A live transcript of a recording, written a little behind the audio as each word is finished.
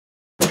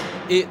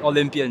8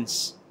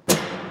 Olympians,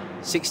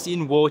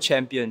 16 world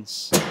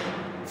champions,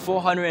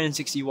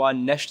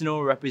 461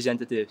 national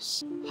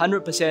representatives,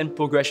 100%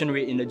 progression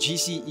rate in the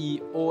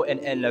GCE O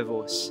and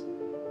N-Levels,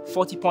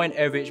 40-point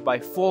average by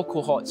 4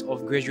 cohorts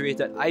of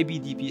graduated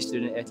IBDP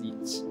student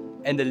athletes,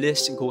 and the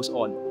list goes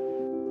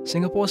on.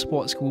 Singapore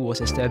Sports School was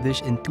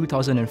established in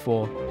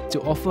 2004 to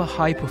offer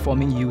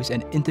high-performing youths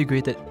an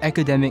integrated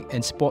academic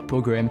and sport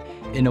program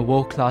in a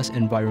world-class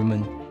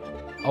environment.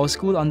 Our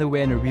school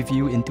underwent a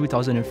review in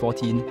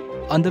 2014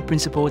 under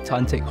Principal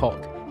Tan Teck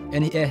Hock,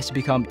 and it has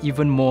become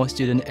even more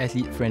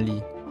student-athlete friendly.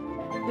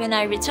 When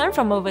I return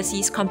from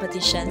overseas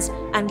competitions,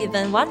 I'm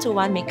given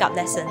one-to-one makeup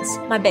lessons.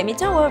 My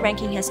badminton world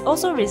ranking has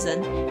also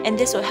risen, and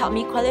this will help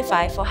me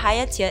qualify for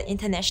higher-tier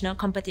international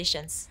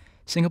competitions.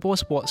 Singapore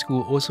Sports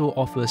School also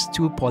offers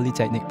 2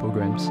 polytechnic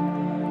programs.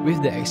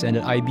 With the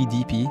extended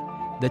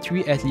IBDP, the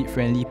 3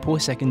 athlete-friendly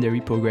post-secondary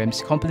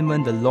programs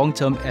complement the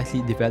long-term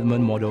athlete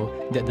development model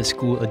that the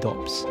school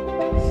adopts.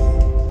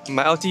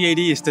 My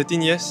LTAD is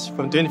 13 years,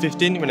 from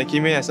 2015 when I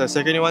came in as a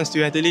second year 1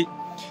 student athlete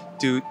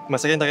to my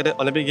second targeted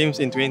Olympic Games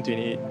in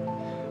 2028.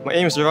 My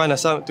aim is to run a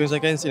sub 20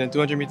 seconds in a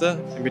 200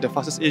 meter and be the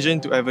fastest Asian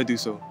to ever do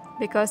so.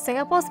 Because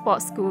Singapore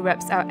Sports School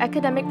wraps our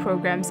academic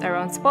programs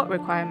around sport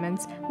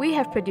requirements, we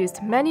have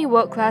produced many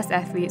world-class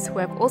athletes who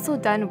have also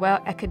done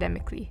well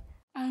academically.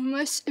 I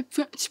was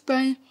approached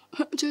by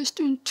coaches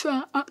to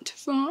try out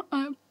for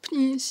a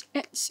place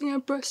at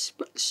Singapore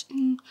Sports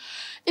School.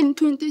 In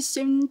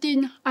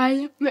 2017,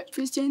 I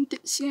represented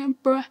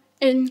Singapore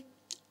in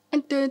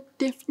the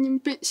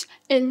Olympics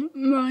and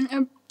won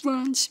a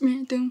bronze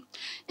medal.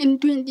 In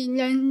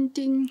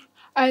 2019,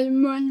 I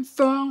won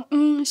 4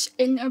 golds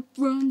and a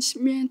bronze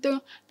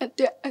medal at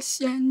the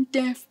ASEAN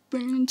Deaf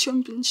Brain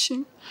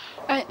Championship.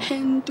 I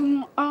can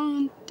do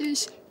all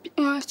this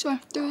because of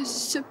the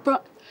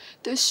support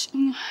the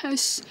school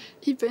has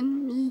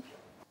given me.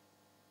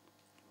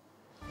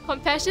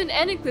 Compassion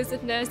and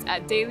inclusiveness are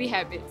daily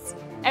habits.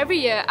 Every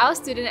year, our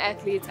student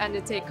athletes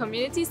undertake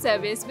community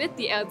service with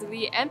the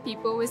elderly and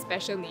people with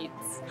special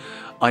needs.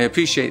 I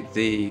appreciate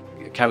the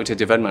character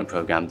development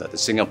program that the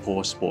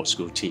Singapore Sports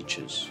School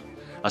teaches.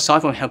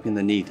 Aside from helping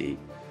the needy,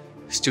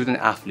 student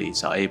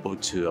athletes are able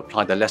to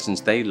apply the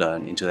lessons they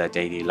learn into their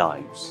daily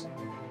lives.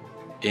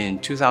 In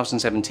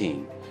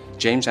 2017,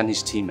 James and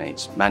his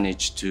teammates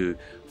managed to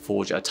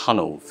forge a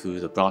tunnel through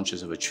the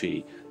branches of a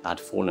tree that had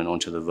fallen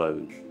onto the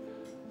road.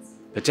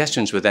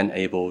 Pedestrians were then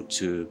able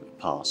to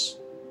pass.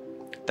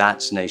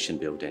 That's nation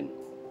building.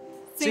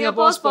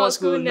 Singapore Sports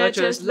School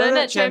nurtures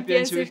learned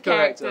champions with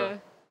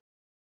character.